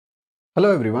Hello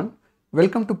everyone,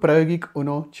 welcome to PRAYOGeek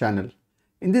Uno channel.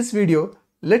 In this video,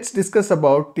 let's discuss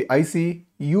about the IC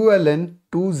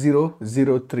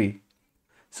ULN2003.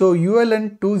 So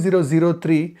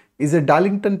ULN2003 is a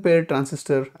Darlington pair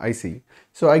transistor IC.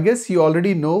 So I guess you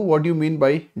already know what you mean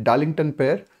by Darlington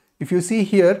pair. If you see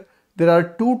here, there are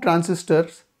two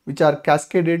transistors which are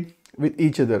cascaded with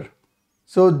each other.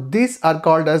 So these are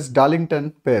called as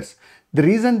Darlington pairs. The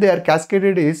reason they are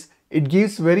cascaded is it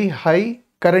gives very high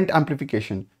current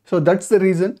amplification. So that's the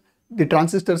reason the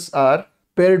transistors are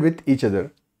paired with each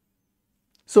other.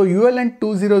 So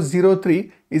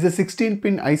ULN2003 is a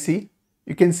 16-pin IC,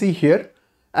 you can see here,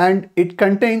 and it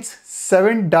contains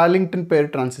 7 Darlington pair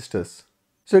transistors.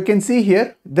 So you can see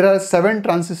here there are 7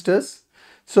 transistors.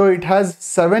 So it has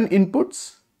 7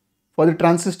 inputs for the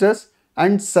transistors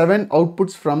and 7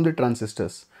 outputs from the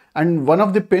transistors. And one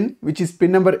of the pin, which is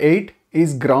pin number 8,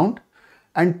 is ground,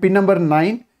 and pin number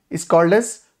 9 is called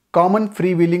as common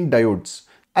freewheeling diodes.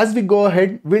 As we go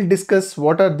ahead, we'll discuss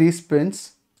what are these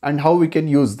pins and how we can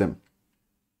use them.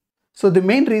 So the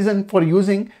main reason for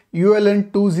using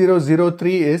ULN2003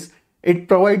 is it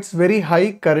provides very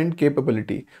high current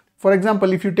capability. For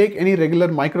example, if you take any regular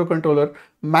microcontroller,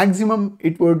 maximum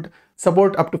it would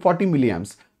support up to 40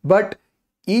 milliamps. But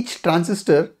each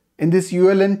transistor in this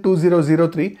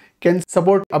ULN2003 can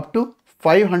support up to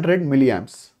 500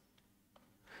 milliamps.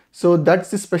 So that's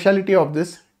the specialty of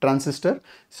this transistor.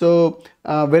 So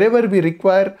wherever we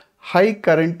require high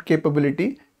current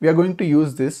capability, we are going to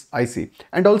use this IC.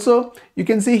 And also you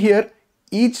can see here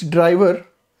each driver,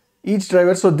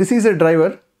 so this is a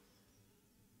driver.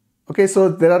 Okay, so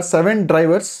there are 7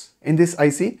 drivers in this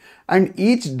IC and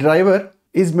each driver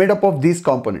is made up of these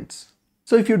components.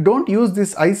 So if you don't use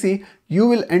this IC, you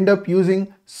will end up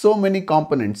using so many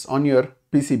components on your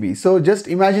PCB. So just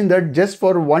imagine that just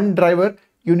for one driver,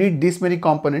 you need this many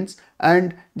components,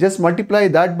 and just multiply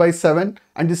that by 7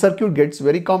 and the circuit gets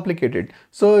very complicated.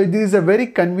 So this is a very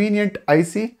convenient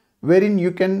IC wherein you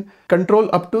can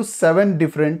control up to 7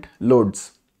 different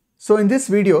loads. So in this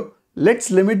video,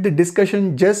 let's limit the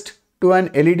discussion just to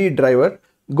an LED driver.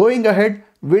 Going ahead,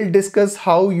 we'll discuss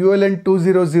how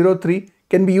ULN2003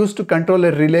 can be used to control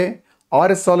a relay or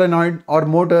a solenoid or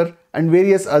motor and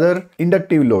various other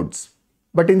inductive loads.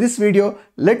 But in this video,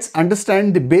 let's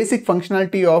understand the basic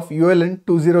functionality of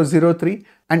ULN2003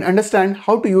 and understand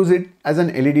how to use it as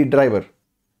an LED driver.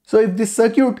 So if this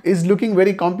circuit is looking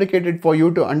very complicated for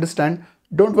you to understand,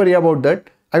 don't worry about that.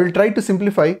 I will try to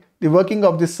simplify the working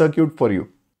of this circuit for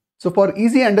you. So for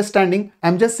easy understanding,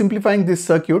 I'm just simplifying this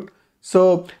circuit.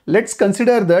 So let's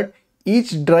consider that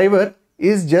each driver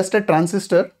is just a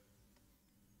transistor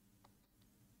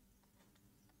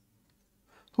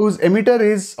whose emitter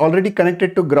is already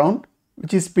connected to ground,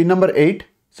 which is pin number 8.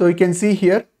 So you can see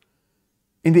here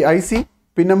in the IC,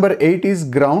 pin number 8 is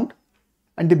ground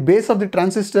and the base of the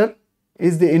transistor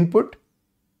is the input.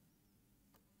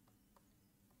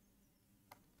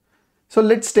 So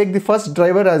let's take the first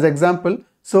driver as example.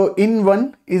 So in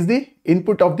 1 is the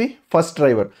input of the first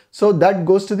driver. So that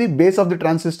goes to the base of the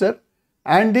transistor,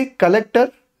 and the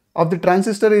collector of the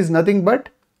transistor is nothing but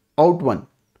out 1.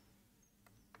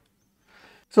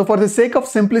 So for the sake of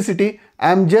simplicity,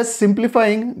 I am just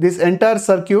simplifying this entire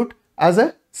circuit as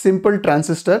a simple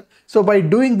transistor. So by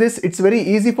doing this, it's very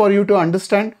easy for you to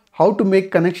understand how to make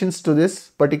connections to this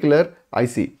particular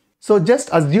IC. So just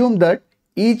assume that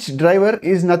each driver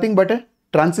is nothing but a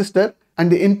transistor,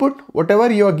 and the input, whatever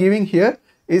you are giving here,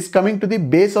 is coming to the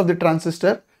base of the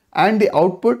transistor, and the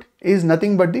output is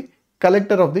nothing but the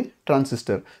collector of the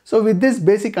transistor. So with this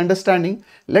basic understanding,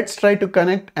 let's try to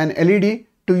connect an LED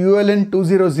to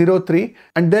ULN2003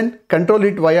 and then control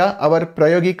it via our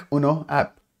PRAYOGeek Uno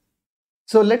app.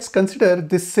 So let's consider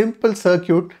this simple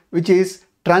circuit, which is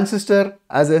transistor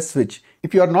as a switch.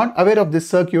 If you are not aware of this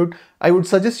circuit, I would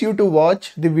suggest you to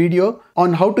watch the video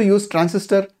on how to use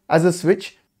transistor as a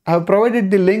switch. I have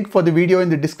provided the link for the video in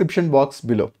the description box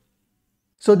below.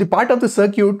 So the part of the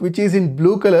circuit which is in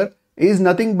blue color is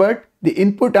nothing but the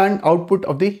input and output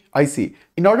of the IC.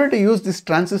 In order to use this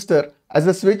transistor as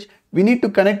a switch, we need to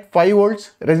connect 5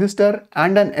 volts resistor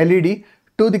and an LED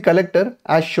to the collector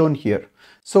as shown here.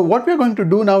 So what we are going to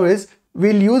do now is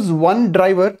we'll use one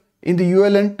driver in the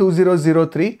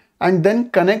ULN2003 and then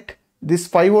connect this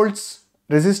 5 volts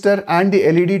resistor and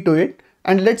the LED to it,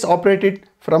 and let's operate it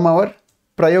from our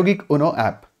PRAYOGeek Uno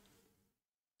app.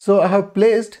 So I have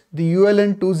placed the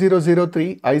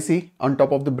ULN2003 IC on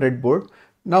top of the breadboard.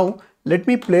 Now let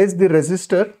me place the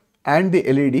resistor and the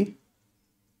LED.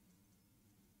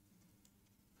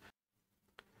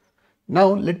 Now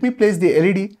let me place the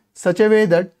LED such a way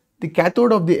that the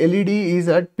cathode of the LED is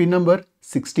at pin number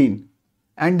 16.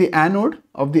 and the anode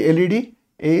of the LED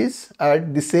is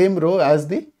at the same row as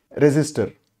the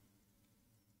resistor.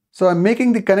 So I'm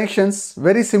making the connections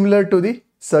very similar to the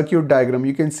circuit diagram.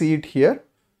 You can see it here.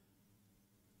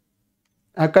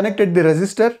 I've connected the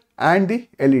resistor and the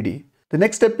LED. The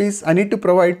next step is I need to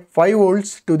provide 5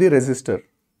 volts to the resistor.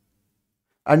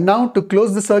 And now to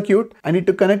close the circuit, I need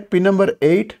to connect pin number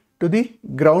 8 to the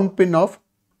ground pin of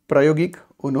PRAYOGeek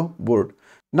Uno board.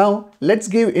 Now let's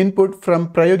give input from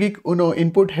PRAYOGeek Uno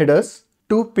input headers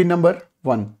to pin number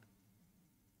 1.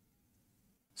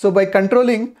 So by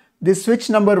controlling the switch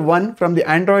number 1 from the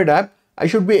Android app, I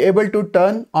should be able to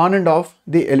turn on and off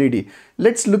the LED.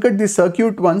 Let's look at the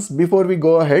circuit once before we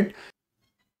go ahead.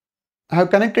 I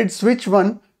have connected switch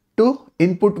 1 to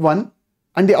input 1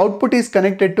 and the output is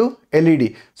connected to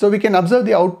LED. So we can observe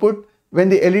the output when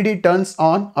the LED turns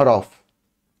on or off.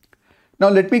 Now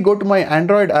let me go to my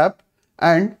Android app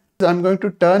and I'm going to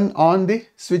turn on the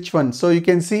switch 1. So you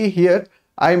can see here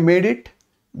I made it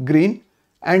green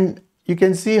and you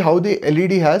can see how the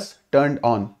LED has turned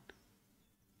on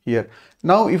here.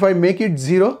 Now if I make it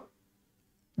 0,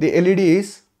 the LED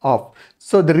is off.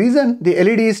 So the reason the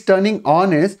LED is turning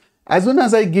on is as soon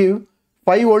as I give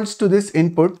 5 volts to this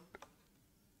input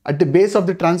at the base of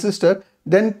the transistor,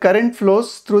 then current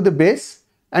flows through the base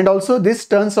and also this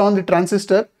turns on the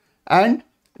transistor and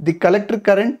the collector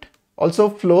current also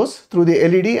flows through the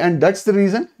LED and that's the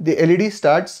reason the LED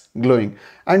starts glowing.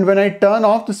 And when I turn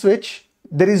off the switch,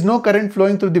 there is no current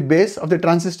flowing through the base of the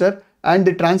transistor and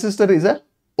the transistor is a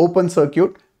open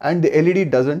circuit and the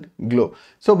LED doesn't glow.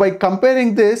 So by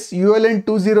comparing this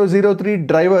ULN2003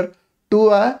 driver to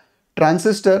a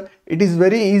transistor, it is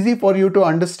very easy for you to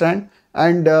understand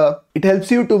and it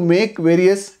helps you to make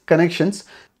various connections.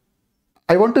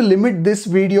 I want to limit this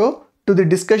video to the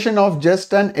discussion of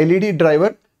just an LED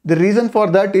driver. The reason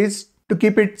for that is to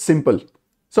keep it simple.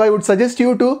 So I would suggest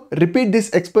you to repeat this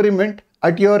experiment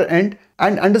at your end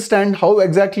and understand how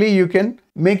exactly you can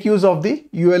make use of the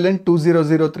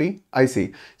ULN2003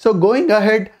 IC. So going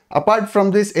ahead, apart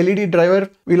from this LED driver,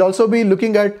 we'll also be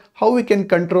looking at how we can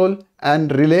control an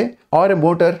relay or a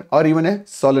motor or even a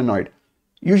solenoid.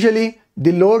 Usually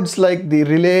the loads like the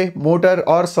relay, motor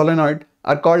or solenoid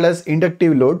are called as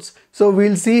inductive loads. So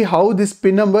we'll see how this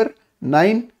pin number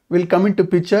 9 will come into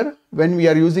picture when we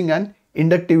are using an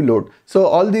inductive load. So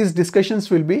all these discussions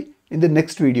will be in the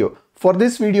next video. For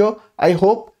this video, I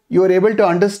hope you are able to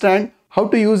understand how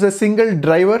to use a single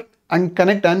driver and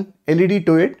connect an LED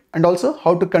to it and also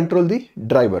how to control the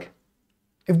driver.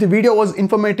 If the video was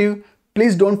informative,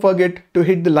 please don't forget to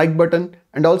hit the like button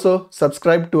and also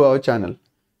subscribe to our channel.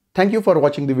 Thank you for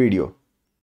watching the video.